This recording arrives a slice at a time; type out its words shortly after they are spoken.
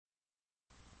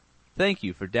Thank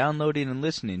you for downloading and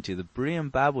listening to the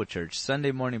Berean Bible Church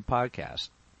Sunday Morning Podcast.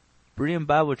 Berean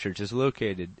Bible Church is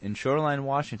located in Shoreline,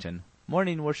 Washington,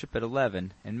 morning worship at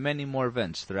 11, and many more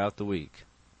events throughout the week.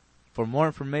 For more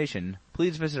information,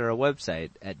 please visit our website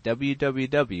at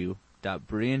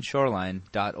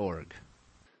www.bereanshoreline.org.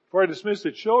 Before I dismiss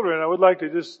the children, I would like to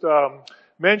just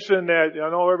mention that I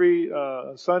know every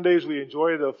Sundays we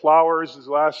enjoy the flowers. These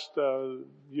last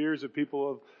years that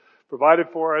people have provided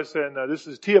for us, and this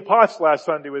is Tia Potts last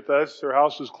Sunday with us. Her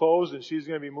house was closed, and she's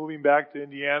going to be moving back to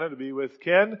Indiana to be with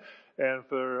Ken. And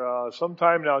for some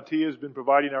time now, Tia has been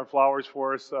providing our flowers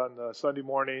for us on Sunday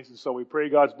mornings, and so we pray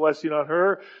God's blessing on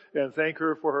her and thank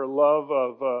her for her love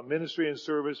of ministry and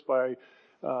service by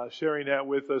sharing that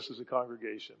with us as a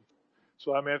congregation.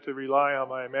 So I'm going to have to rely on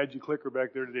my magic clicker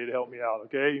back there today to help me out,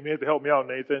 okay? You may have to help me out,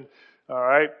 Nathan. All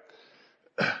right.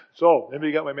 So,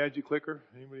 anybody got my magic clicker?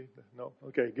 Anybody? No?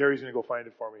 Okay, Gary's going to go find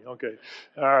it for me. Okay.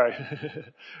 All right.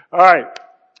 All right.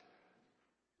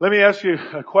 Let me ask you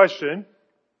a question.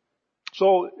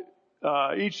 So,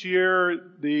 each year,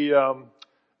 you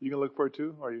can look for it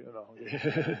too? Or you, no,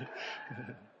 okay.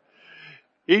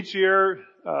 Each year,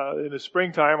 in the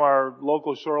springtime, our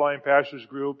local Shoreline Pastors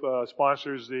Group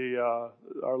sponsors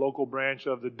our local branch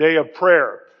of the Day of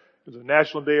Prayer. There's a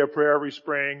National Day of Prayer every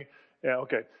spring. Yeah,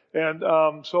 okay. And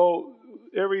so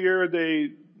every year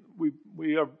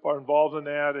we are involved in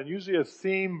that, and usually a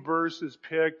theme verse is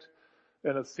picked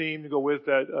and a theme to go with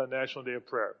that National Day of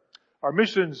Prayer. Our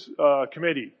missions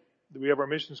committee, we have our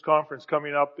missions conference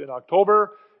coming up in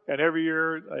October, and every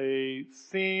year a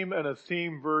theme and a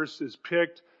theme verse is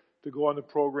picked to go on the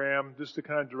program just to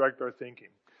kind of direct our thinking.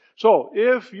 So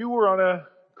if you were on a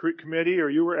committee or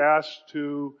you were asked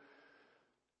to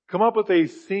come up with a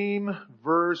theme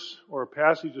verse or a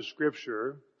passage of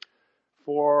Scripture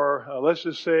for, let's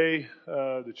just say,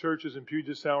 the churches in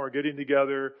Puget Sound are getting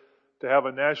together to have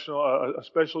a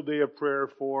special day of prayer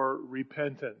for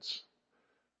repentance,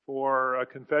 for a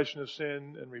confession of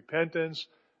sin and repentance,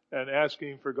 and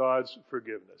asking for God's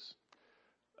forgiveness.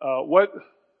 What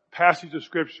passage of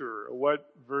Scripture, or what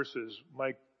verses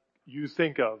might you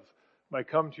think of, might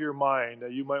come to your mind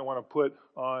that you might want to put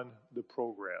on the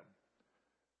program?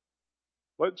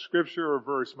 What scripture or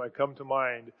verse might come to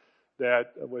mind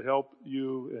that would help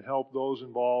you and help those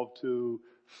involved to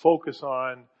focus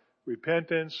on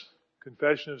repentance,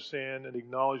 confession of sin, and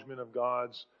acknowledgement of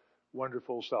God's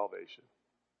wonderful salvation?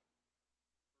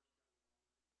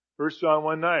 1 John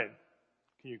 1:9.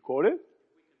 Can you quote it?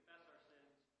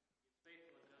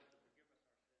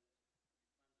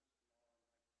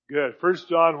 Good. 1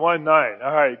 John 1:9.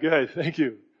 All right, good. Thank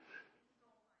you.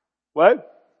 What?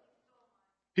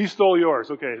 He stole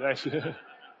yours. Okay, nice.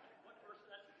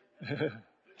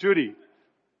 Judy.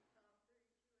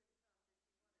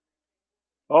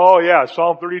 Oh yeah,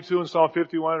 Psalm 32 and Psalm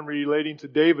 51 relating to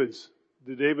David's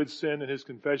sin and his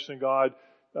confession to God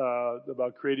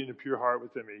about creating a pure heart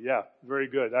within me. Yeah, very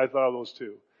good. I thought of those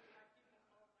too.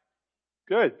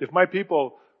 Good. If my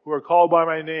people who are called by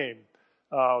my name,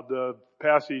 the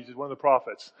passage is one of the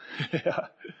prophets. Yeah.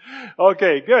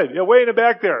 Okay, good. Yeah, way in the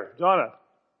back there, Donna.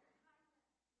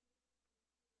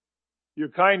 Your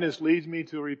kindness leads me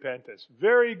to repentance.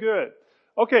 Very good.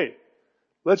 Okay,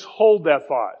 let's hold that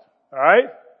thought. All right?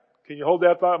 Can you hold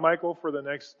that thought, Michael, for the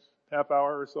next half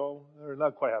hour or so? Or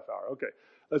not quite half hour. Okay,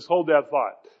 let's hold that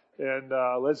thought. And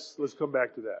let's come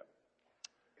back to that.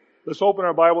 Let's open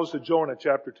our Bibles to Jonah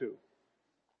chapter 2.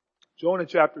 Jonah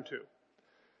chapter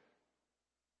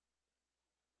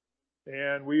 2.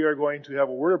 And we are going to have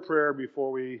a word of prayer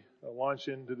before we launch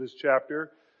into this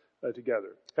chapter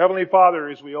together. Heavenly Father,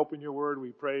 as we open your word, we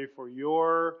pray for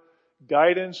your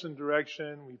guidance and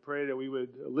direction. We pray that we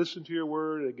would listen to your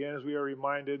word. Again, as we are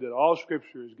reminded that all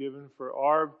Scripture is given for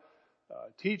our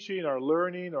teaching, our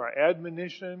learning, our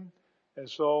admonition. And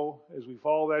so, as we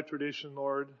follow that tradition,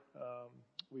 Lord,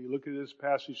 we look at this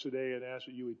passage today and ask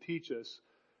that you would teach us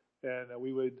and that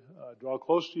we would draw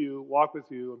close to you, walk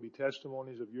with you, and be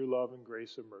testimonies of your love and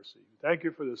grace and mercy. Thank you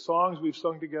for the songs we've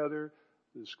sung together,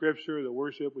 the Scripture, the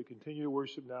worship. We continue to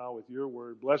worship now with your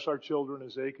word. Bless our children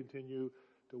as they continue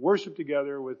to worship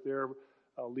together with their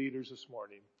leaders this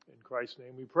morning. In Christ's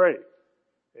name we pray.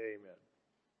 Amen.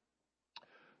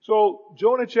 So,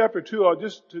 Jonah chapter 2, I'll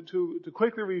just to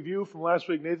quickly review from last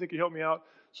week. Nathan, can you help me out?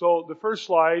 So, the first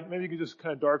slide, maybe you can just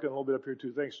kind of darken a little bit up here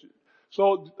too. Thanks.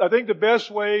 So, I think the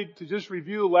best way to just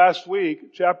review last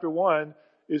week, chapter 1,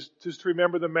 is just to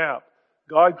remember the map.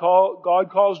 God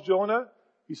calls Jonah.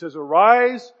 He says,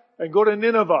 arise and go to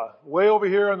Nineveh, way over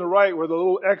here on the right where the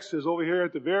little X is over here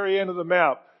at the very end of the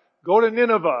map. Go to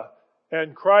Nineveh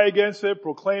and cry against it,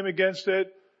 proclaim against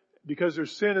it, because their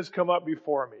sin has come up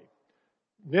before me.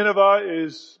 Nineveh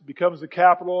becomes the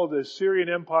capital of the Assyrian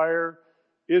Empire.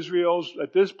 Israel's,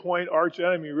 at this point, arch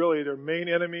enemy, really, their main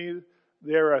enemy.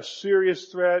 They're a serious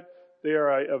threat. They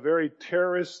are a very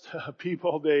terrorist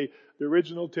people. The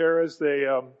original terrorists. They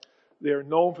are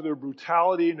known for their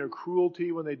brutality and their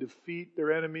cruelty when they defeat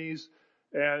their enemies.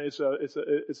 And it's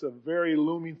a very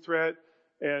looming threat.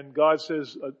 And God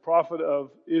says, a prophet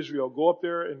of Israel, go up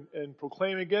there and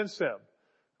proclaim against them.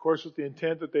 Of course, with the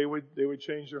intent that they would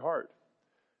change their heart.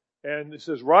 And it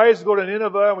says, rise, go to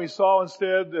Nineveh. And we saw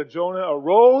instead that Jonah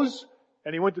arose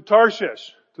and he went to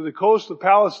Tarshish, to the coast of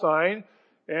Palestine,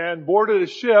 and boarded a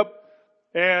ship,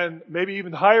 and maybe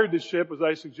even hired the ship, as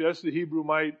I suggest the Hebrew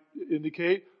might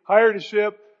indicate, hired a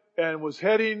ship and was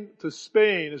heading to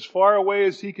Spain as far away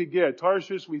as he could get.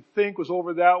 Tarshish, we think, was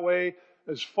over that way,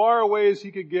 as far away as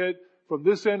he could get from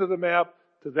this end of the map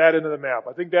to that end of the map.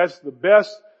 I think that's the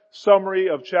best summary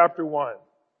of chapter 1.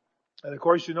 And of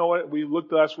course, you know what? We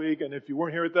looked last week, and if you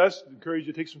weren't here with us, I encourage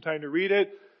you to take some time to read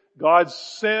it. God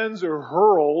sends or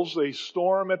hurls a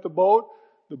storm at the boat.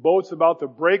 The boat's about to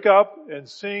break up and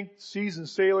sink. Seasoned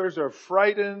sailors are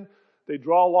frightened. They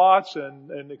draw lots,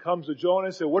 and it comes to Jonah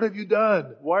and say, what have you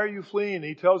done? Why are you fleeing? And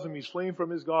he tells them he's fleeing from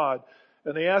his God.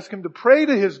 And they ask him to pray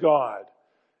to his God.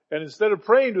 And instead of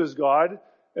praying to his God,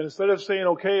 and instead of saying,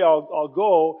 okay, I'll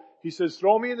go, he says,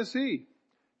 throw me in the sea.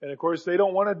 And of course, they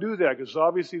don't want to do that because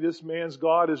obviously this man's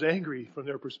God is angry from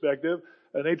their perspective.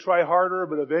 And they try harder,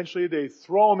 but eventually they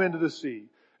throw him into the sea.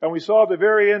 And we saw at the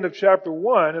very end of chapter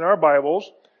 1 in our Bibles,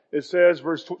 it says,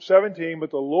 verse 17,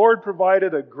 but the Lord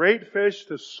provided a great fish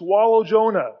to swallow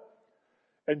Jonah.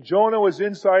 And Jonah was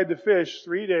inside the fish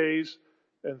 3 days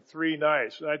and 3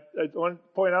 nights. And I want to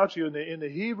point out to you in the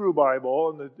Hebrew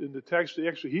Bible, in the text, the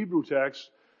extra Hebrew text,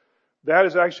 that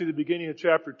is actually the beginning of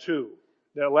chapter 2.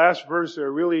 That last verse there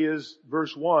really is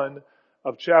verse 1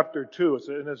 of chapter 2.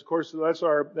 And of course, that's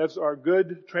our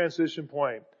good transition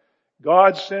point.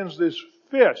 God sends this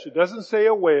fish. It doesn't say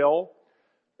a whale.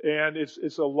 And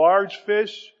it's a large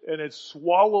fish, and it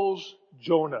swallows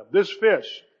Jonah. This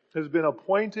fish has been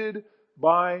appointed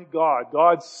by God.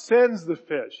 God sends the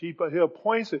fish. He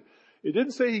appoints it. It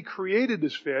didn't say He created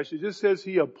this fish. It just says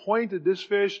He appointed this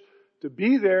fish to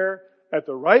be there at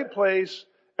the right place,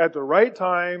 at the right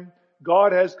time.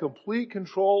 God has complete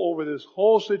control over this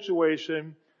whole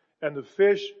situation, and the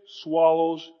fish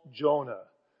swallows Jonah.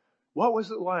 What was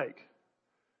it like?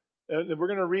 And we're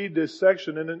going to read this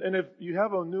section, and if you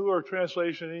have a newer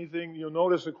translation, anything, you'll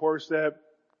notice, of course, that,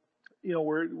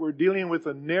 we're dealing with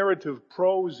a narrative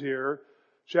prose here,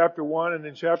 chapter 1 and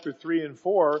then chapter 3 and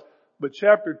 4, but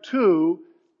chapter 2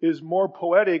 is more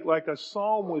poetic like a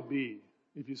psalm would be.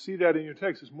 If you see that in your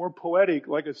text, it's more poetic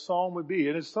like a psalm would be.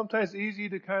 And it's sometimes easy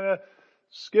to kind of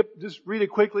just read it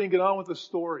quickly and get on with the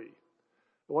story.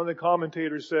 One of the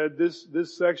commentators said this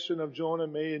section of Jonah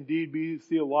may indeed be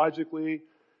theologically,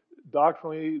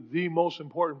 doctrinally, the most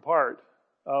important part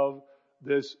of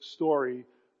this story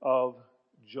of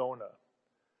Jonah.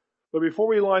 But before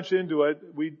we launch into it,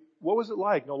 what was it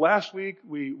like? Last week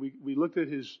we looked at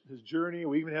his journey.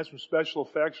 We even had some special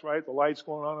effects, right? The lights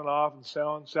going on and off, and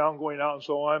sound going out, and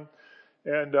so on.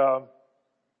 And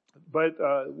but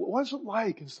what was it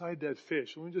like inside that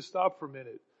fish? Let me just stop for a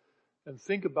minute and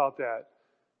think about that.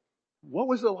 What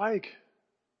was it like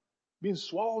being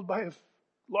swallowed by a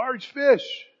large fish?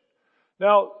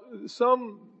 Now,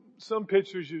 some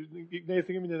pictures,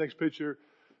 Nathan, give me the next picture.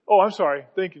 Oh, I'm sorry.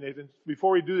 Thank you, Nathan.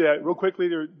 Before we do that, real quickly,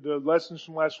 the lessons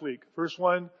from last week. First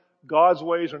one, God's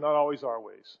ways are not always our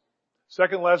ways.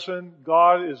 Second lesson,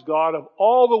 God is God of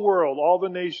all the world, all the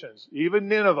nations, even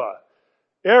Nineveh.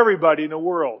 Everybody in the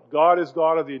world. God is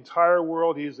God of the entire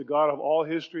world. He is the God of all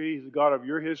history. He's the God of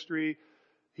your history.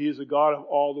 He is the God of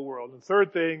all the world. And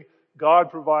third thing, God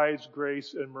provides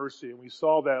grace and mercy. And we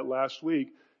saw that last week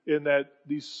in that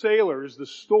these sailors, the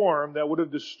storm that would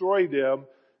have destroyed them,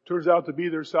 turns out to be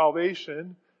their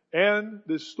salvation. And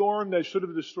the storm that should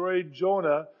have destroyed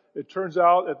Jonah, it turns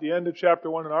out at the end of chapter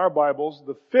 1 in our Bibles,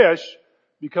 the fish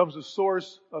becomes the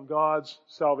source of God's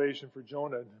salvation for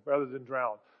Jonah rather than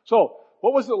drown. So,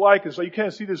 what was it like? And so you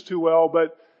can't see this too well,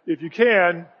 but if you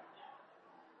can,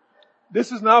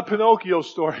 this is not Pinocchio's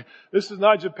story. This is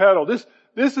not Geppetto. This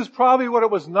is probably what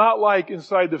it was not like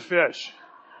inside the fish.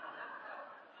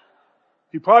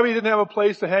 He probably didn't have a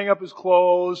place to hang up his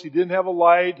clothes. He didn't have a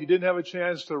light. He didn't have a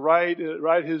chance to write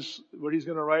what he's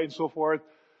going to write and so forth.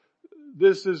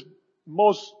 This is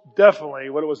most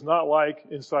definitely what it was not like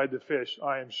inside the fish,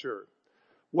 I am sure.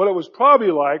 What it was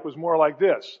probably like was more like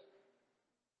this.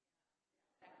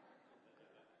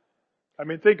 I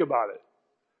mean, think about it.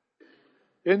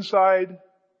 Inside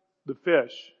the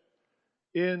fish,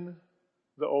 in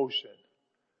the ocean,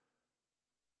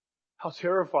 How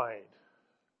terrifying.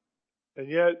 And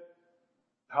yet,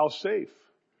 how safe.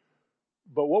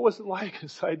 But what was it like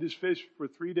inside this fish for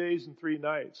 3 days and 3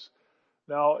 nights?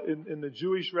 Now, in the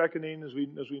Jewish reckoning, as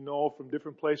we know from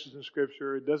different places in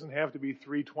Scripture, it doesn't have to be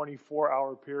 3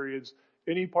 24-hour periods.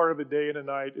 Any part of a day and a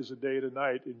night is a day and a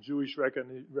night in Jewish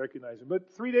recognizing.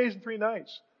 But 3 days and 3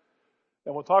 nights.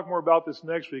 And we'll talk more about this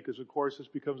next week because, of course, this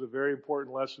becomes a very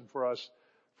important lesson for us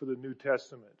for the New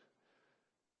Testament.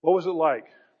 What was it like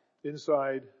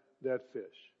inside that fish?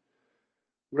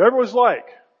 Whatever it was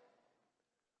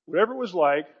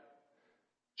like,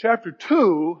 chapter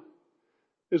 2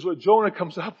 is what Jonah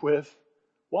comes up with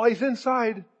while he's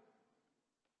inside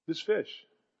this fish.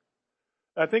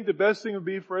 I think the best thing would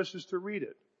be for us is to read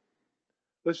it.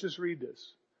 Let's just read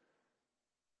this.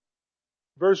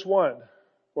 Verse 1,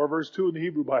 or verse 2 in the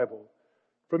Hebrew Bible.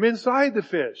 From inside the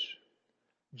fish,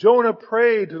 Jonah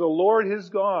prayed to the Lord his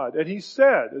God, and he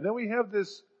said, and then we have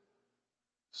this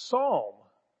psalm,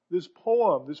 this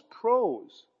poem, this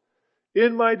prose.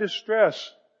 In my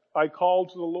distress, I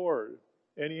called to the Lord,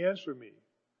 and he answered me.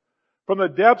 From the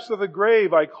depths of the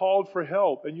grave, I called for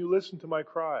help, and you listened to my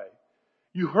cry.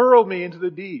 You hurled me into the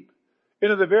deep,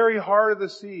 into the very heart of the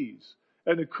seas,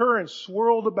 and the currents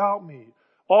swirled about me.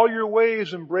 All your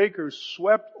waves and breakers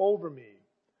swept over me.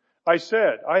 I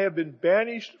said, I have been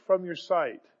banished from your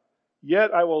sight,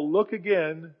 yet I will look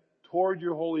again toward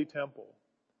your holy temple.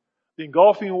 The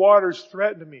engulfing waters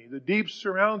threatened me. The deep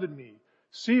surrounded me.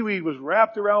 Seaweed was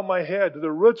wrapped around my head. To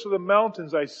the roots of the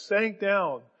mountains I sank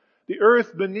down. The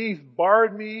earth beneath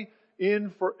barred me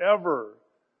in forever.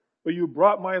 But you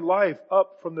brought my life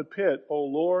up from the pit, O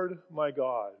Lord my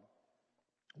God.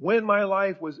 When my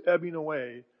life was ebbing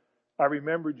away, I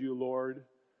remembered you, Lord,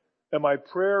 and my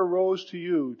prayer rose to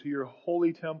you, to your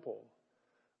holy temple.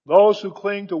 Those who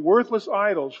cling to worthless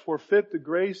idols forfeit the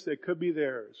grace that could be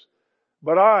theirs.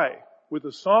 But I, with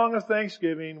a song of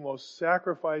thanksgiving, will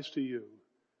sacrifice to you.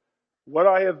 What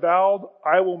I have vowed,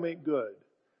 I will make good.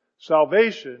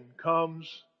 Salvation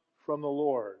comes from the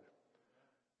Lord.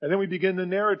 And then we begin the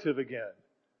narrative again.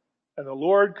 And the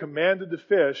Lord commanded the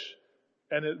fish,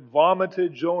 and it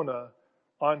vomited Jonah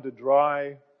onto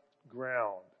dry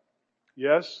ground.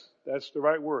 Yes, that's the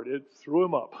right word. It threw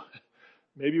him up,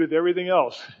 maybe with everything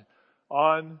else,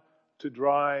 on to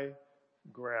dry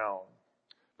ground.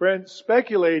 Friends,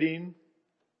 speculating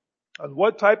on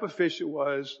what type of fish it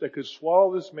was that could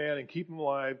swallow this man and keep him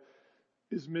alive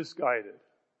is misguided.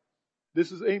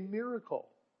 This is a miracle.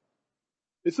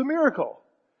 It's a miracle.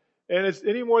 And it's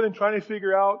any more than trying to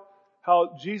figure out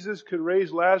how Jesus could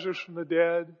raise Lazarus from the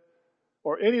dead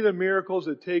or any of the miracles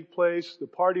that take place, the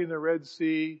party in the Red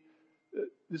Sea.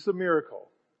 This is a miracle.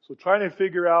 So trying to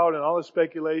figure out and all the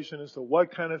speculation as to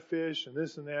what kind of fish and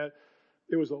this and that.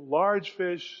 It was a large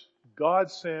fish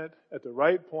God sent at the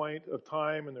right point of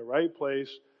time in the right place.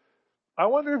 I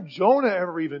wonder if Jonah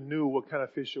ever even knew what kind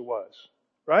of fish it was.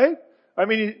 Right? I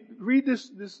mean, read this,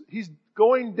 he's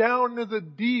going down into the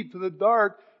deep, to the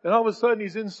dark, and all of a sudden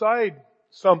he's inside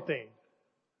something.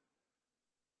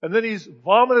 And then he's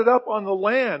vomited up on the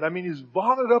land. I mean, he's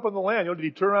vomited up on the land. Did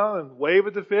he turn around and wave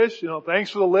at the fish? Thanks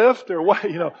for the lift or what?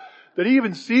 Did he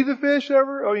even see the fish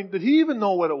ever? I mean, did he even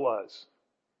know what it was?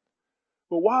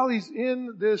 But while he's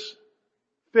in this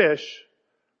fish,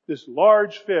 this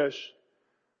large fish,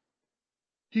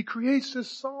 he creates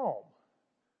this psalm.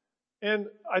 And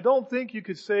I don't think you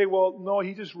could say, well, no,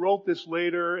 he just wrote this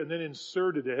later and then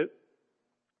inserted it.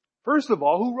 First of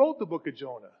all, who wrote the book of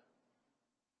Jonah?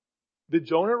 Did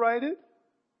Jonah write it?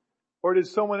 Or did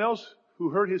someone else who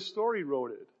heard his story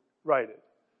write it?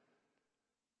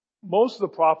 Most of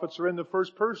the prophets are in the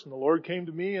first person. The Lord came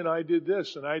to me and I did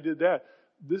this and I did that.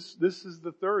 This is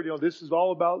the third. This is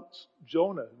all about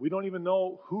Jonah. We don't even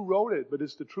know who wrote it, but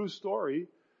it's the true story.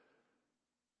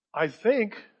 I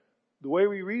think the way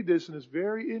we read this, and it's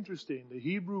very interesting, the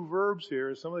Hebrew verbs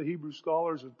here, some of the Hebrew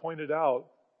scholars have pointed out,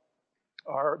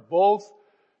 are both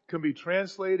can be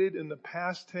translated in the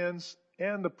past tense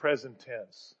and the present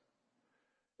tense.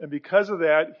 And because of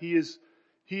that, this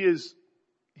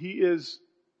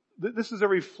is a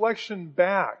reflection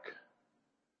back.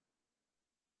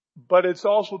 But it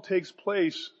also takes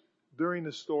place during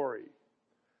the story.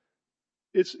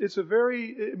 It's a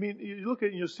very, you look at it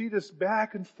and you'll see this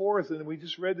back and forth, and we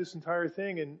just read this entire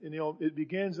thing, and it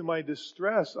begins, in my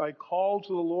distress, I called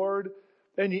to the Lord,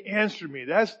 and He answered me.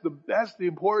 That's the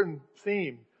important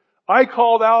theme. I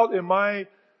called out in my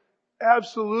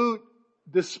absolute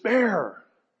despair,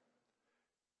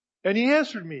 and He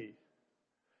answered me.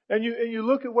 And you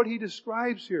look at what He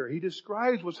describes here. He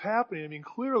describes what's happening.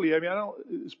 Clearly,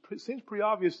 it seems pretty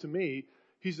obvious to me.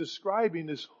 He's describing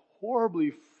this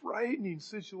horribly frightening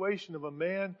situation of a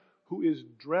man who is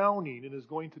drowning and is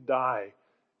going to die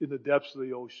in the depths of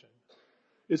the ocean.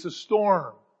 It's a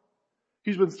storm.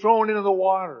 He's been thrown into the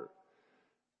water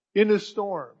in the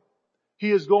storm.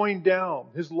 He is going down.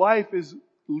 His life is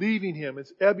leaving him.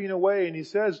 It's ebbing away. And he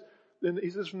says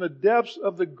from the depths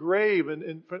of the grave,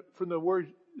 and from the word,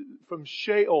 from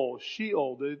Sheol,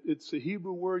 it's a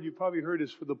Hebrew word you probably heard,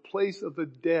 is for the place of the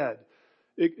dead.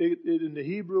 In the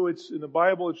Hebrew, in the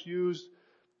Bible, it's used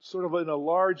sort of in a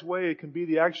large way. It can be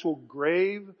the actual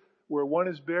grave where one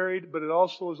is buried, but it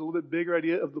also is a little bit bigger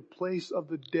idea of the place of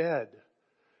the dead.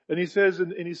 And he says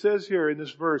here in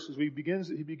this verse, as he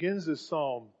begins this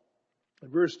psalm, in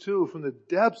verse 2, from the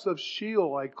depths of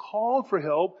Sheol I called for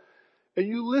help, and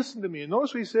you listened to me. And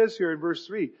notice what he says here in verse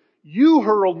 3, you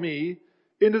hurled me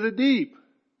into the deep.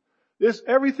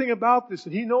 Everything about this,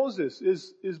 and he knows this,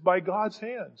 is by God's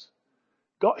hands.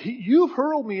 You've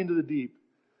hurled me into the deep.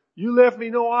 You left me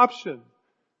no option.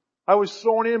 I was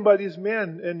thrown in by these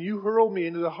men, and you hurled me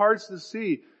into the hearts of the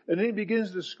sea. And then he begins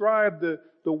to describe the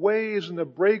waves and the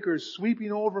breakers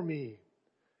sweeping over me.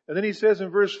 And then he says in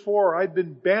verse 4, I've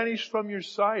been banished from your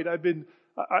sight.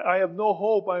 I have no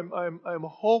hope. I'm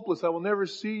hopeless. I will never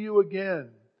see you again.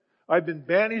 I've been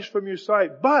banished from your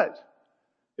sight. But,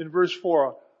 in verse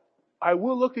 4, I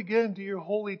will look again to your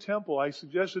holy temple. I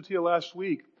suggested to you last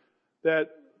week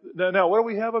that, now what do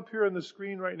we have up here on the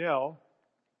screen right now?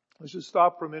 Let's just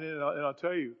stop for a minute and I'll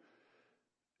tell you.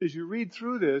 As you read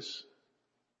through this,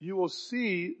 you will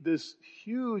see this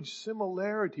huge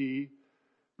similarity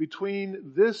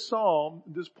between this psalm,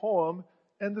 this poem,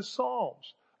 and the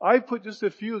Psalms. I've put just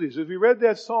a few of these. If you read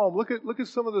that psalm, look at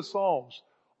some of the Psalms.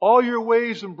 All your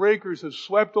waves and breakers have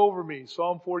swept over me,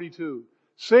 Psalm 42.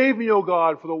 Save me, O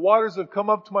God, for the waters have come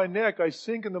up to my neck. I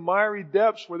sink in the miry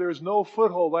depths where there is no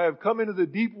foothold. I have come into the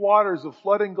deep waters. The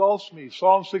flood engulfs me,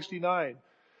 Psalm 69.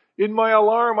 In my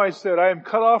alarm, I said, I am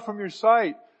cut off from your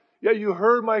sight. Yet you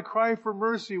heard my cry for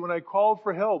mercy when I called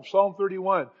for help, Psalm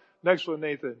 31. Next one,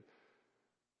 Nathan.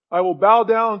 I will bow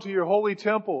down to your holy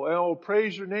temple and I will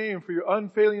praise your name for your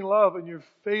unfailing love and your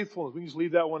faithfulness. We can just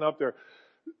leave that one up there.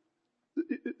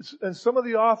 And some of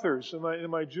the authors in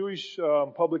my Jewish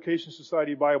Publication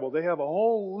Society Bible, they have a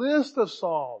whole list of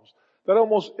psalms that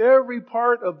almost every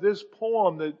part of this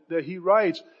poem that he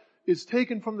writes is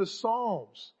taken from the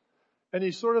Psalms. And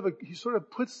he sort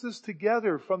of puts this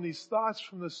together from these thoughts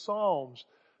from the Psalms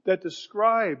that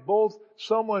describe both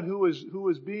someone who is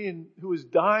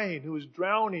dying, who is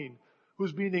drowning,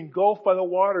 who's being engulfed by the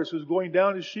waters, who's going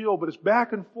down to Sheol, but it's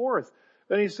back and forth.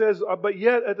 And he says, but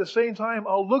yet at the same time,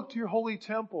 I'll look to your holy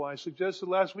temple. I suggested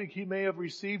last week he may have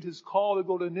received his call to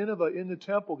go to Nineveh in the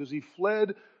temple because he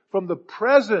fled from the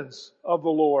presence of the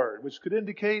Lord, which could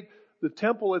indicate the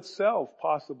temple itself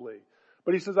possibly.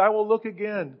 But he says, I will look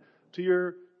again to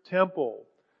your temple.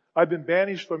 I've been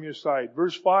banished from your sight.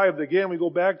 Verse 5, again, we go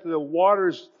back to the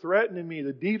waters threatening me,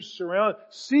 the deep surround,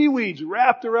 seaweeds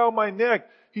wrapped around my neck.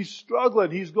 He's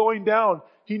struggling. He's going down.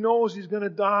 He knows he's going to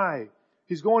die.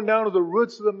 He's going down to the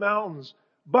roots of the mountains.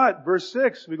 But, verse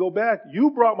 6, we go back.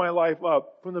 You brought my life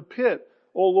up from the pit,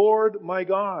 O Lord my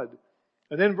God.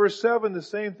 And then verse 7, the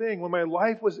same thing. When my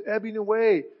life was ebbing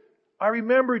away, I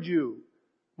remembered you.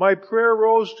 My prayer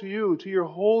rose to you, to your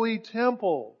holy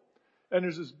temple. And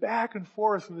there's this back and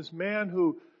forth from this man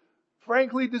who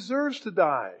frankly deserves to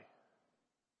die.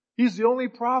 He's the only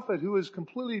prophet who has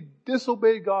completely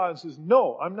disobeyed God and says,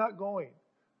 no, I'm not going.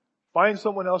 Find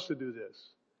someone else to do this.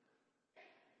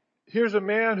 Here's a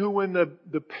man who, when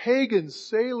the pagan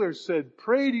sailors said,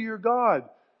 pray to your God,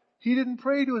 he didn't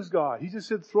pray to his God. He just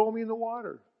said, throw me in the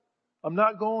water. I'm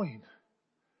not going.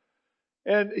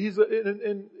 And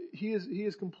he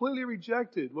has completely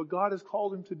rejected what God has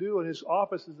called him to do in his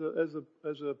office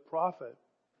as a prophet.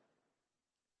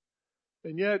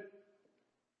 And yet,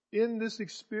 in this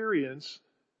experience,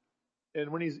 and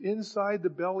when he's inside the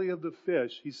belly of the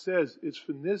fish, he says, it's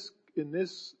in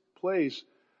this place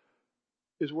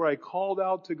is where I called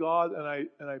out to God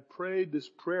and I prayed this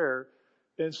prayer.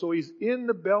 And so he's in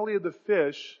the belly of the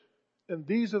fish, and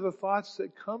these are the thoughts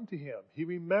that come to him. He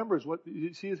remembers what,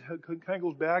 you see, it kind of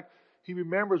goes back. He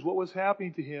remembers what was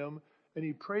happening to him, and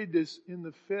he prayed this in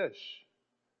the fish.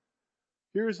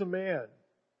 Here's a man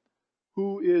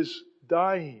who is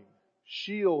dying.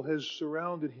 Sheol has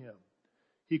surrounded him.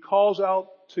 He calls out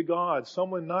to God,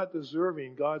 someone not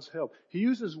deserving God's help. He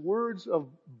uses words of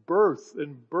birth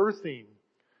and birthing.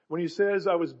 When he says,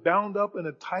 I was bound up in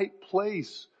a tight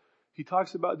place, he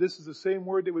talks about this is the same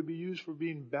word that would be used for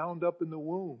being bound up in the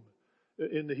womb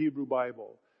in the Hebrew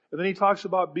Bible. And then he talks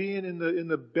about being in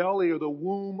the belly or the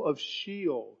womb of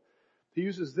Sheol. He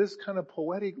uses this kind of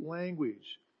poetic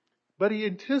language. but he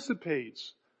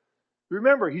anticipates.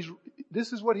 Remember,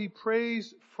 this is what he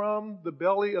prays from the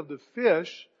belly of the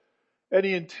fish, and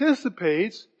he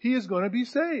anticipates he is going to be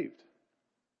saved.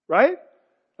 Right?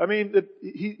 I mean,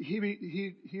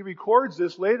 he records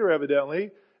this later evidently,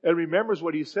 and remembers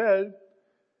what he said,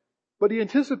 but he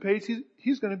anticipates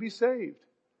he's going to be saved.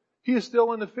 He is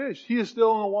still in the fish. He is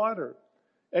still in the water.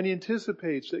 And he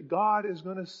anticipates that God is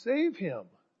going to save him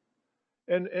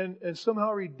and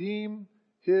somehow redeem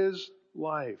his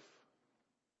life.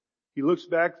 He looks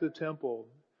back to the temple.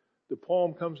 The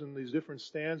poem comes in these different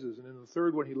stanzas. And in the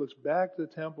third one, he looks back to the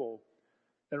temple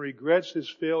and regrets his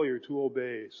failure to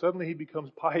obey. Suddenly he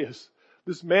becomes pious.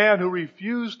 This man who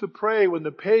refused to pray when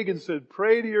the pagans said,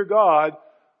 pray to your God,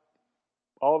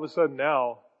 all of a sudden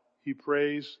now he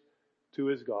prays to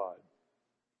his God.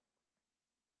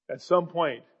 At some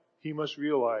point, he must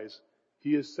realize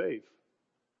he is safe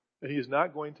and he is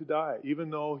not going to die,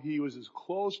 even though he was as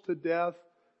close to death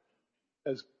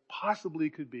as possibly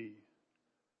could be.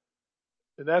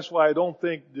 And that's why I don't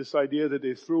think this idea that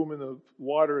they threw him in the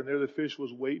water and there the fish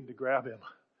was waiting to grab him.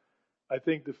 I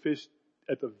think the fish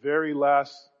at the very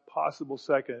last possible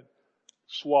second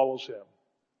swallows him.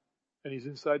 And he's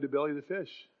inside the belly of the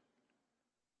fish.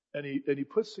 And he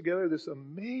puts together this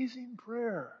amazing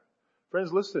prayer.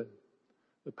 Friends, listen.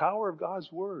 The power of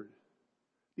God's Word.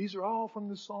 These are all from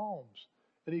the Psalms.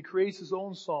 And he creates his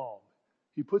own psalm.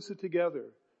 He puts it together.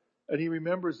 And he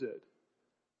remembers it.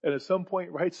 And at some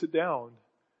point writes it down.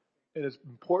 And it's an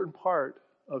important part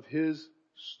of his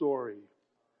story.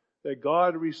 That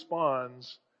God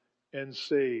responds and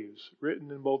saves.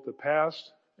 Written in both the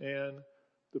past and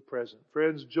the present.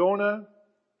 Friends, Jonah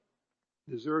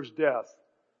deserves death,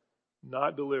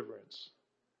 not deliverance.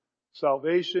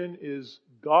 Salvation is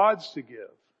God's to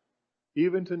give,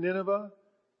 even to Nineveh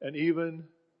and even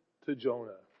to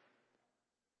Jonah.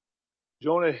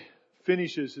 Jonah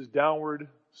finishes his downward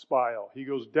spiral. He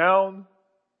goes down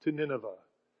to Nineveh.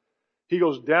 He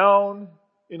goes down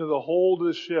into the hold of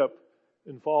the ship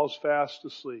and falls fast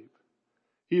asleep.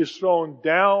 He is thrown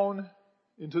down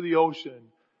into the ocean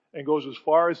and goes as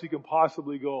far as he can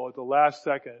possibly go at the last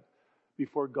second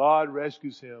before God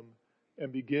rescues him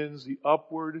and begins the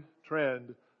upward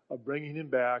trend of bringing him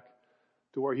back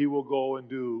to where he will go and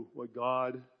do what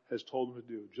God has told him to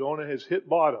do. Jonah has hit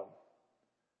bottom,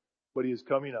 but he is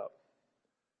coming up.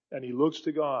 And he looks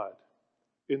to God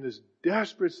in this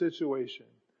desperate situation.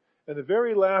 And the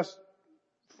very last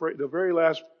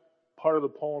part of the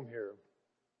poem here,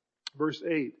 verse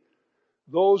 8,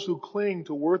 those who cling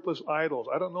to worthless idols.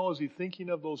 I don't know, is he thinking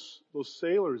of those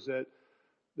sailors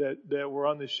that were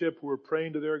on the ship who were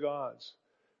praying to their gods?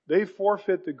 They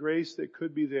forfeit the grace that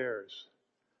could be theirs.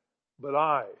 But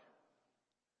I,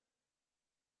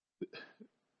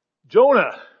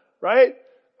 Jonah, right?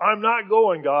 I'm not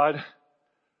going, God.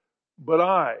 But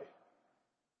I,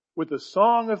 with a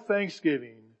song of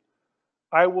thanksgiving,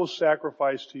 I will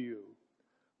sacrifice to you.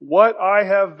 What I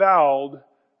have vowed,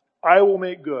 I will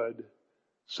make good.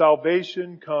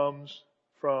 Salvation comes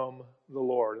from the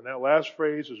Lord. And that last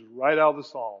phrase is right out of the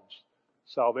Psalms.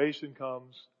 Salvation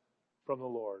comes from the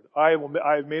Lord.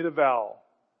 I've made a vow.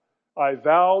 I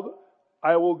vowed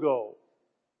I will go.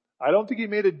 I don't think he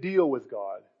made a deal with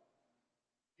God.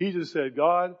 He just said,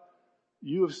 God,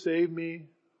 you have saved me.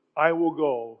 I will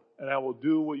go and I will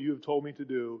do what you have told me to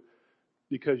do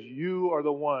because you are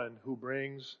the one who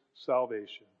brings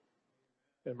salvation.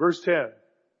 In verse 10,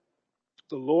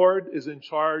 the Lord is in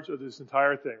charge of this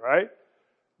entire thing, right?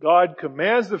 God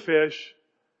commands the fish.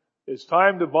 It's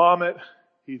time to vomit.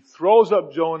 He throws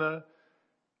up Jonah,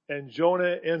 and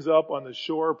Jonah ends up on the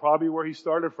shore, probably where he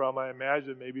started from, I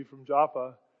imagine, maybe from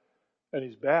Joppa, and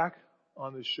he's back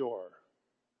on the shore.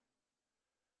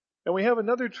 And we have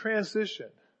another transition.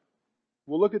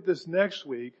 We'll look at this next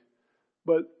week,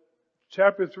 but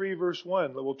chapter 3, verse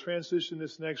 1, we'll transition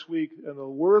this next week. And the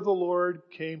word of the Lord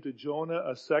came to Jonah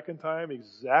a second time,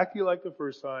 exactly like the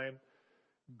first time.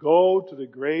 Go to the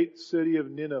great city of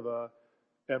Nineveh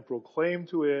and proclaim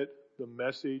to it the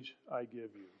message I give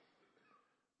you.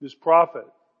 This prophet,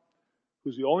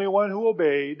 who's the only one who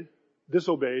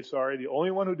disobeyed, the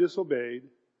only one who disobeyed,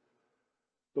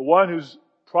 the one whose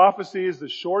prophecy is the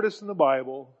shortest in the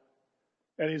Bible,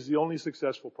 and he's the only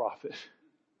successful prophet.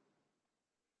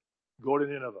 Go to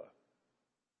Nineveh.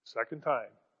 Second time.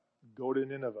 Go to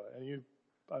Nineveh. And you,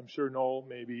 I'm sure, know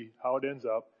maybe how it ends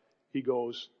up. He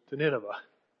goes to Nineveh.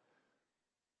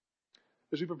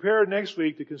 As we prepare next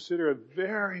week to consider a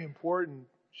very important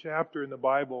chapter in the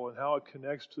Bible and how it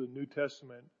connects to the New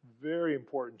Testament, very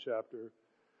important chapter,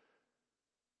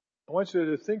 I want you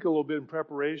to think a little bit in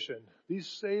preparation. These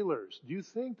sailors, do you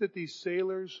think that these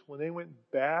sailors, when they went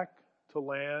back to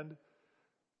land.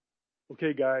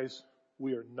 Okay, guys,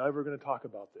 we are never going to talk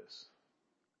about this.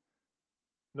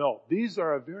 No, these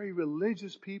are a very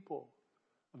religious people,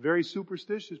 a very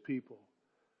superstitious people.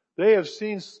 They have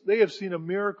seen a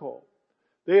miracle.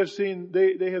 They have seen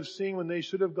when they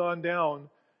should have gone down,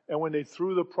 and when they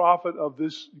threw the prophet of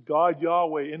this God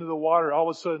Yahweh into the water, all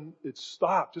of a sudden it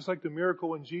stopped, just like the miracle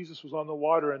when Jesus was on the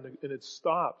water and it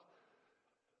stopped.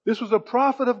 This was a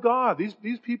prophet of God.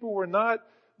 These people were not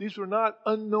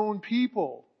unknown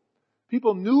people.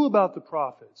 People knew about the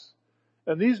prophets.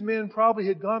 And these men probably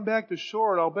had gone back to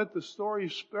shore, and I'll bet the story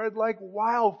spread like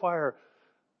wildfire.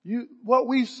 What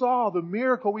we saw, the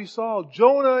miracle we saw,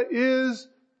 Jonah is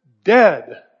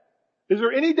dead. Is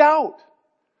there any doubt?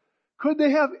 Could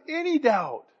they have any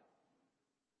doubt?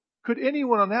 Could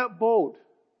anyone on that boat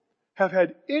have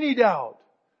had any doubt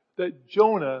that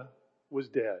Jonah was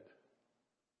dead?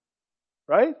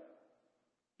 Right?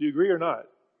 Do you agree or not?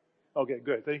 Okay,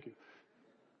 good. Thank you.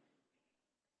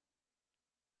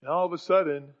 And all of a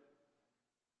sudden,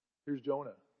 here's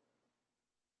Jonah.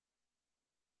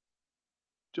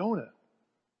 Jonah.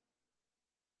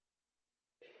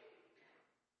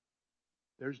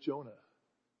 There's Jonah.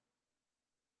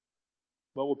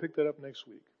 Well, we'll pick that up next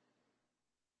week.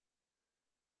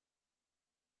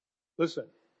 Listen,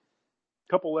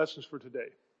 a couple lessons for today.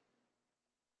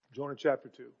 Jonah chapter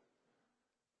 2.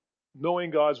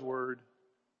 Knowing God's Word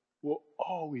will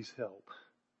always help.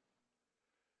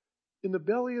 In the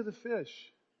belly of the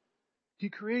fish, He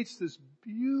creates this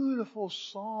beautiful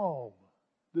psalm,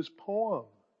 this poem,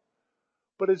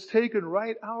 but it's taken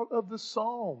right out of the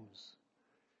Psalms.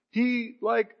 He,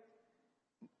 like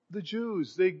the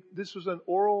Jews, this was an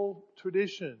oral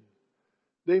tradition.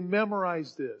 They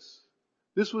memorized this.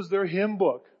 This was their hymn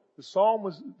book. The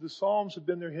Psalms have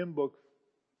been their hymn book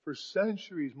for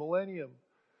centuries, millennium.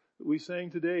 We sang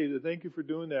today, that thank you for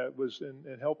doing that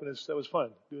and helping us. That was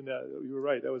fun doing that. You were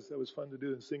right. That was fun to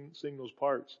do and sing those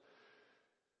parts.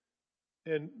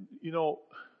 And you know,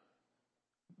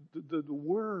 the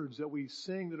words that we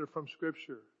sing that are from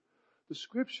Scripture, the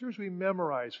Scriptures we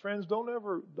memorize. Friends, don't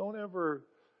ever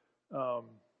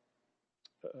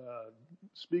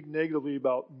speak negatively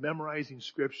about memorizing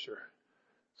Scripture.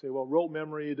 Say, well, rote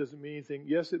memory, it doesn't mean anything.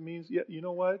 Yes, it means. Yeah, you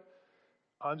know what?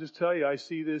 I'll just tell you, I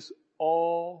see this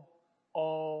all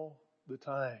the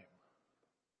time.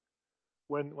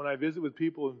 When I visit with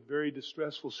people in very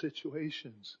distressful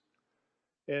situations,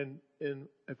 and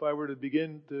if I were to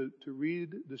begin to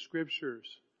read the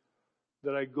Scriptures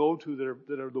that I go to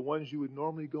that are the ones you would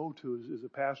normally go to as a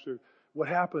pastor, what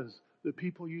happens? The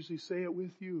people usually say it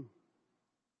with you.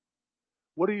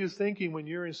 What are you thinking when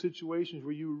you're in situations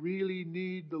where you really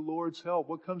need the Lord's help?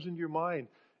 What comes into your mind?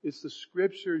 It's the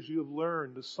Scriptures you have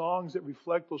learned, the songs that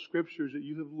reflect those Scriptures that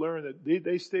you have learned, that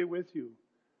they stay with you.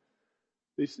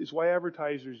 It's why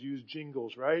advertisers use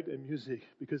jingles, right? And music,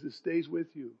 because it stays with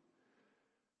you.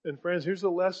 And friends, here's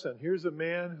the lesson. Here's a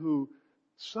man who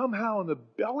somehow in the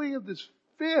belly of this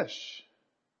fish,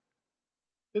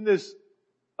 in this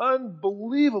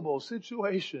unbelievable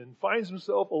situation, finds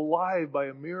himself alive by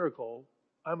a miracle.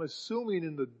 I'm assuming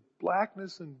in the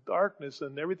blackness and darkness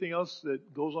and everything else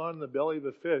that goes on in the belly of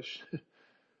the fish.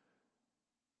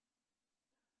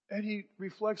 And he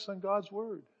reflects on God's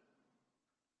Word.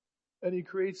 And he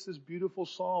creates this beautiful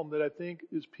psalm that I think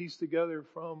is pieced together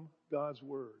from God's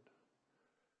Word.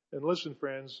 And listen,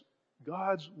 friends,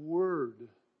 God's Word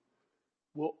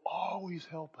will always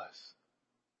help us.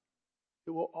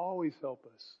 It will always help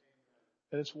us.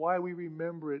 And it's why we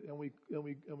remember it and we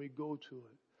go to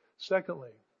it. Secondly,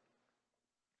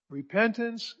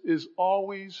 repentance is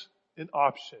always an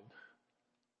option.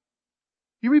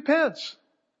 He repents.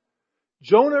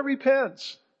 Jonah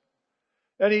repents.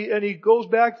 And he goes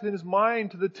back in his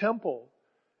mind to the temple.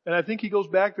 And I think he goes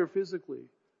back there physically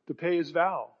to pay his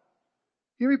vow.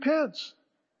 He repents.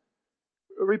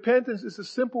 Repentance is a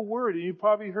simple word, and you've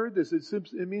probably heard this.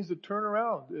 It means to turn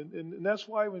around. And that's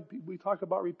why when we talk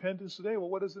about repentance today, well,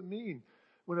 what does it mean?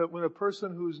 When a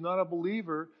person who's not a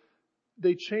believer,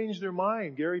 they change their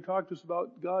mind. Gary talked to us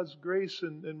about God's grace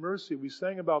and mercy. We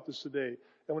sang about this today.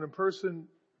 And when a person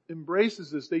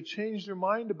embraces this, they change their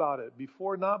mind about it.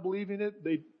 Before not believing it,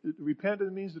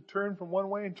 repentance means to turn from one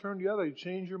way and turn the other. You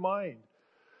change your mind.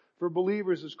 For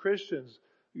believers as Christians,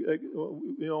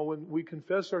 you know, when we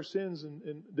confess our sins,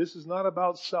 and this is not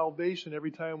about salvation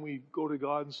every time we go to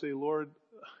God and say, Lord,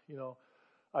 you know,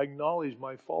 I acknowledge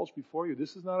my faults before you.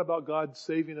 This is not about God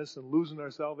saving us and losing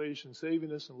our salvation,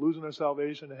 saving us and losing our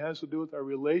salvation. It has to do with our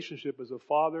relationship as a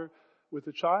father with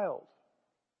a child.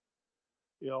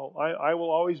 You know, I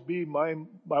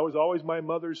was always my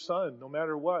mother's son, no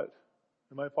matter what.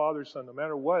 and my father's son. No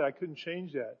matter what, I couldn't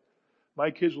change that. My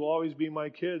kids will always be my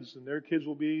kids, and their kids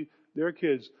will be their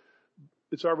kids.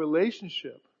 It's our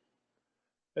relationship.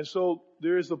 And so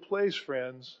there is a place,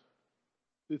 friends.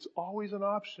 It's always an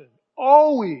option.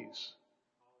 Always.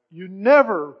 You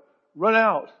never run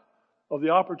out of the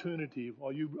opportunity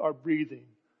while you are breathing.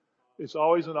 It's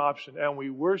always an option. And we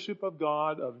worship a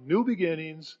God of new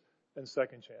beginnings and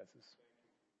second chances.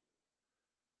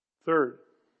 Third,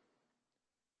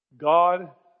 God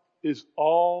is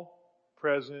all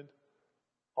present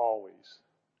always.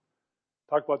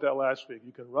 Talked about that last week.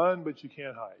 You can run, but you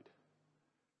can't hide.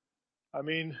 I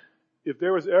mean, if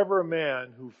there was ever a man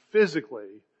who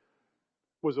physically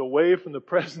was away from the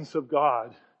presence of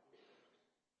God,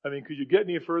 I mean, could you get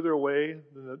any further away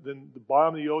than the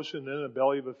bottom of the ocean, then the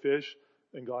belly of a fish,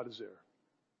 and God is there?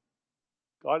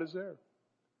 God is there.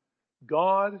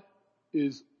 God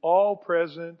is all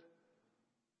present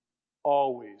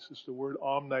always. It's the word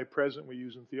omnipresent we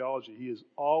use in theology. He is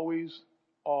always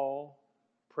all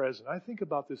present. I think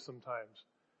about this sometimes.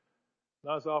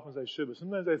 Not as often as I should, but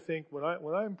sometimes I think when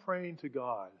I'm praying to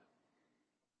God,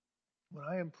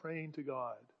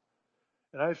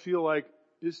 and I feel like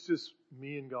it's just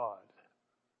me and God.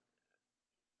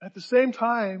 At the same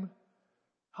time,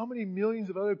 how many millions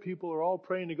of other people are all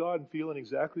praying to God and feeling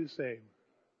exactly the same?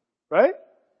 Right?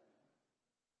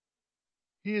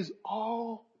 He is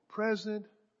all present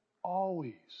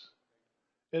always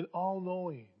and all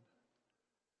knowing.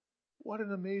 What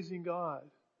an amazing God.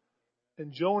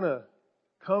 And Jonah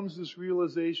comes this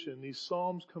realization, these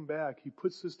Psalms come back, he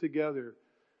puts this together.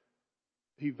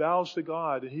 He vows to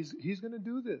God, and he's going to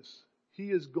do this.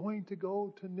 He is going to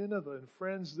go to Nineveh. And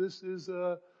friends, this is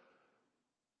a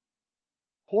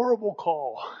horrible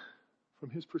call from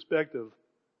his perspective.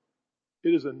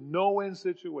 It is a no-win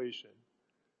situation.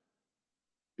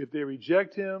 If they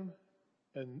reject him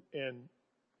and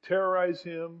terrorize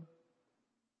him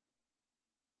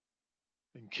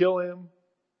and kill him,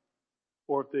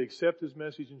 or if they accept his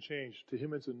message and change, to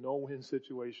him it's a no-win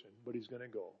situation, but he's going to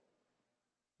go.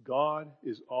 God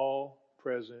is all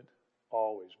present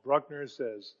always. Bruckner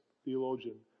says,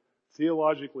 theologian,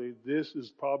 theologically, this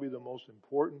is probably the most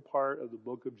important part of the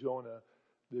book of Jonah,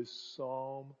 this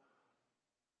psalm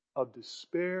of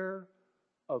despair,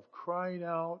 of crying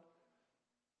out,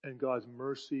 and God's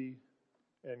mercy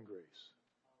and grace.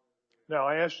 Now,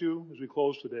 I ask you, as we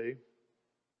close today,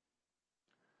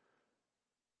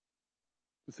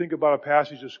 to think about a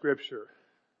passage of Scripture.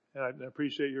 And I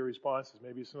appreciate your responses.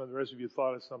 Maybe some of the rest of you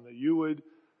thought of some that you would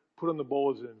put on the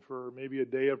bulletin for maybe a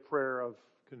day of prayer of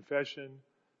confession,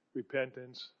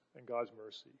 repentance, and God's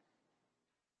mercy.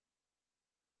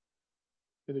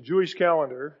 In the Jewish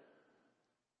calendar,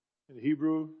 in the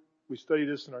Hebrew, we studied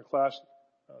this in our class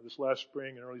this last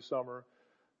spring and early summer,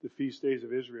 the feast days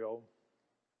of Israel.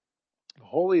 The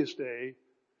holiest day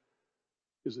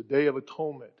is the Day of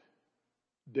Atonement.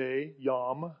 Day,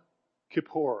 Yom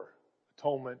Kippur,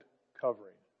 atonement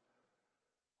covering.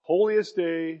 Holiest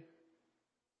day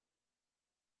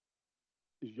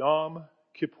is Yom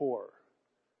Kippur,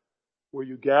 where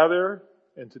you gather,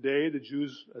 and today the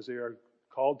Jews, as they are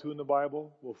called to in the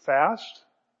Bible, will fast.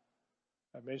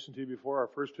 I mentioned to you before, our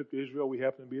first trip to Israel, we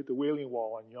happened to be at the Wailing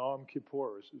Wall on Yom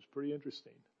Kippur. It was pretty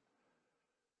interesting.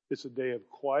 It's a day of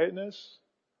quietness,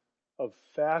 of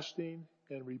fasting,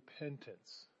 and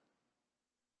repentance.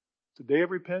 It's a day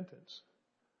of repentance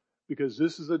because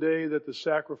this is the day that the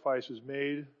sacrifice is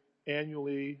made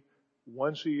annually.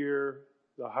 Once a year,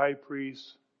 the high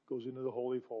priest goes into the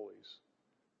Holy of Holies.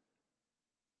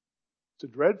 It's a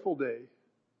dreadful day,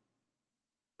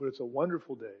 but it's a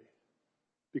wonderful day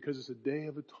because it's a day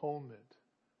of atonement.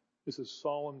 It's a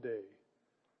solemn day.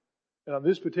 And on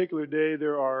this particular day,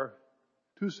 there are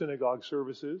 2 synagogue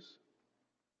services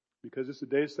because it's a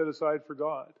day set aside for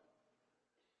God.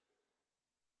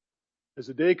 As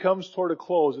the day comes toward a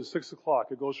close at 6 o'clock,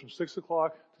 it goes from 6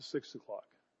 o'clock to 6 o'clock.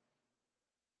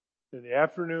 In the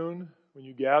afternoon, when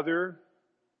you gather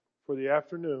for the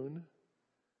afternoon,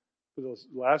 for the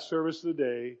last service of the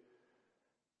day,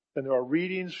 and there are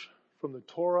readings from the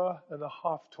Torah and the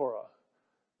Haftorah.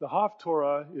 The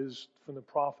Haftorah is from the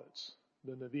prophets,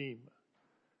 the Nevi'im.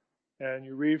 And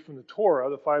you read from the Torah,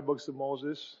 the 5 books of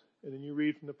Moses, and then you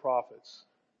read from the prophets.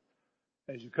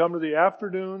 As you come to the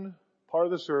afternoon part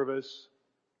of the service,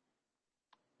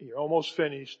 you're almost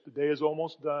finished. The day is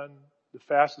almost done. The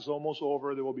fast is almost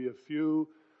over. There will be a few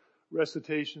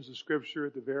recitations of Scripture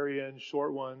at the very end,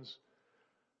 short ones.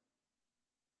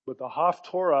 But the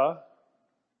Haftorah,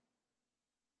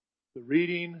 the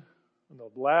reading on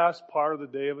the last part of the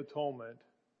Day of Atonement,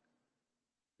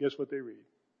 guess what they read?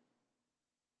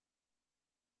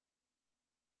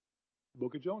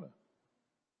 Book of Jonah.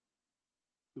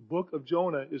 The book of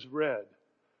Jonah is read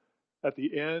at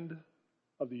the end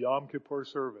of the Yom Kippur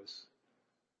service.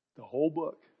 The whole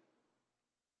book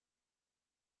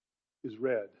is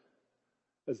read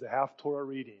as the Haftorah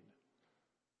reading.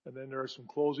 And then there are some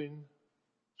closing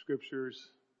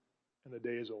scriptures, and the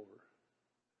day is over.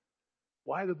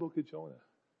 Why the book of Jonah?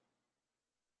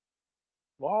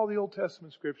 Of all the Old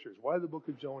Testament scriptures, why the book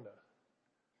of Jonah?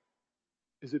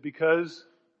 Is it because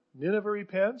Nineveh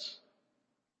repents?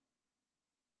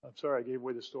 I'm sorry, I gave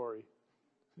away the story.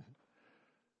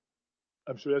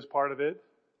 I'm sure that's part of it.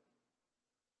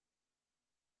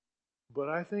 But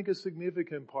I think a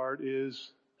significant part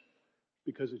is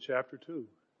because of chapter 2.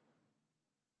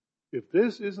 If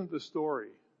this isn't the story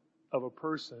of a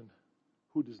person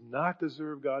who does not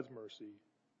deserve God's mercy,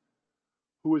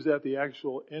 who is at the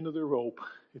actual end of their rope,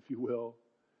 if you will,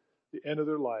 the end of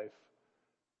their life,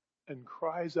 and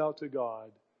cries out to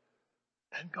God,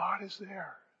 and God is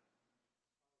there.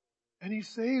 And He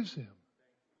saves him.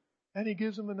 And He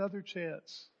gives him another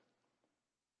chance.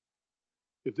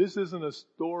 If this isn't a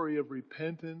story of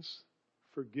repentance,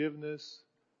 forgiveness,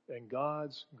 and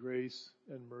God's grace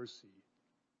and mercy,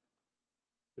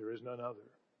 there is none other.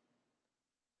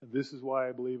 And this is why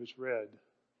I believe it's read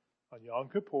on Yom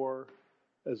Kippur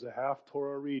as a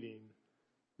Haftorah reading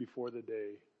before the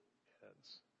day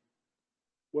ends.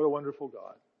 What a wonderful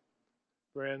God.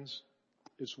 Friends,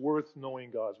 it's worth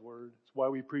knowing God's Word. It's why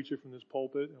we preach it from this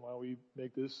pulpit and why we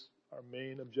make this our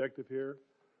main objective here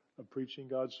of preaching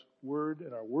God's Word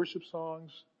in our worship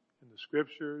songs, in the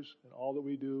Scriptures, and all that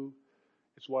we do.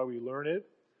 It's why we learn it,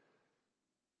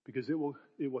 because it will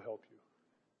help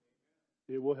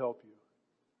you. It will help you.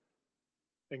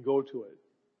 And go to it.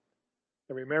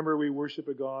 And remember, we worship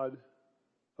a God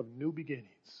of new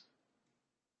beginnings.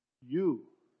 You.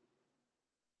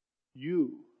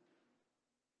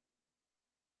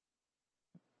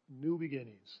 New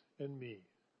beginnings. And me.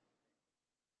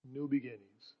 New beginnings.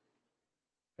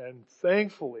 And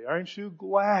thankfully, aren't you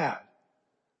glad?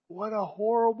 What a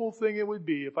horrible thing it would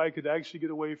be if I could actually get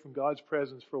away from God's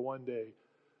presence for one day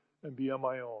and be on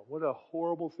my own. What a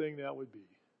horrible thing that would be.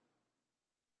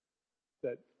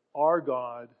 That our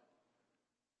God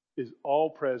is all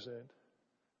present,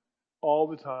 all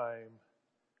the time,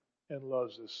 and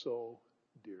loves us so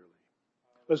dearly.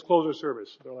 Let's close our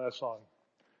service with our last song.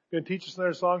 You going to teach us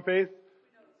another song, Faith?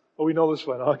 Oh, we know this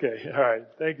one. Okay. All right.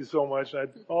 Thank you so much.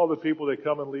 All the people that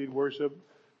come and lead worship,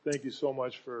 thank you so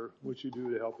much for what you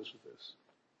do to help us with this.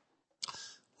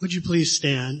 Would you please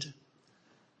stand?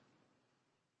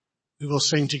 We will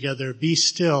sing together, "Be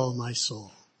Still, My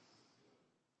Soul."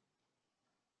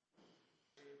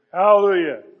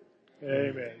 Hallelujah.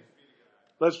 Amen.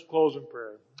 Let's close in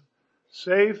prayer.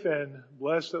 Safe and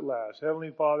blessed at last.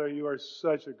 Heavenly Father, you are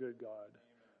such a good God.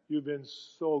 You've been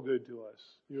so good to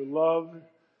us. Your love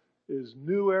is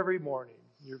new every morning.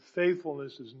 Your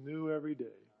faithfulness is new every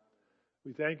day.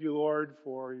 We thank you, Lord,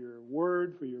 for your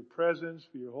word, for your presence,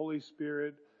 for your Holy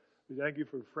Spirit. We thank you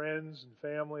for friends and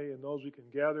family and those we can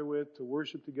gather with to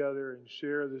worship together and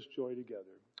share this joy together.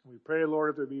 We pray,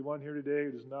 Lord, if there be one here today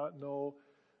who does not know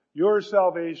your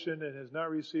salvation and has not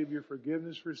received your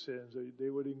forgiveness for sins, that they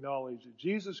would acknowledge that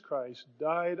Jesus Christ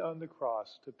died on the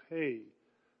cross to pay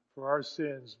for our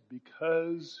sins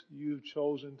because you've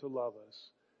chosen to love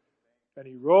us. And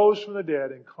He rose from the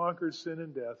dead and conquered sin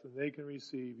and death, and they can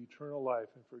receive eternal life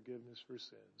and forgiveness for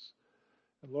sins.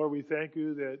 And Lord, we thank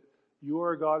you that you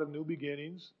are a God of new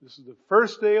beginnings. This is the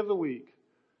first day of the week.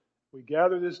 We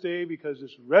gather this day because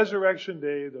it's Resurrection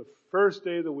Day, the first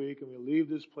day of the week, and we leave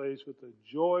this place with the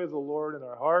joy of the Lord in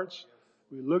our hearts.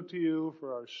 We look to you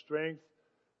for our strength,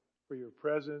 for your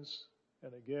presence,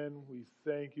 and again, we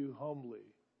thank you humbly,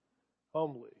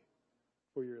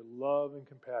 for your love and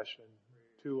compassion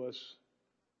to us.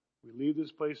 We leave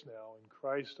this place now. In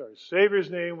Christ, our Savior's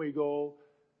name, we go.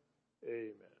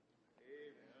 Amen.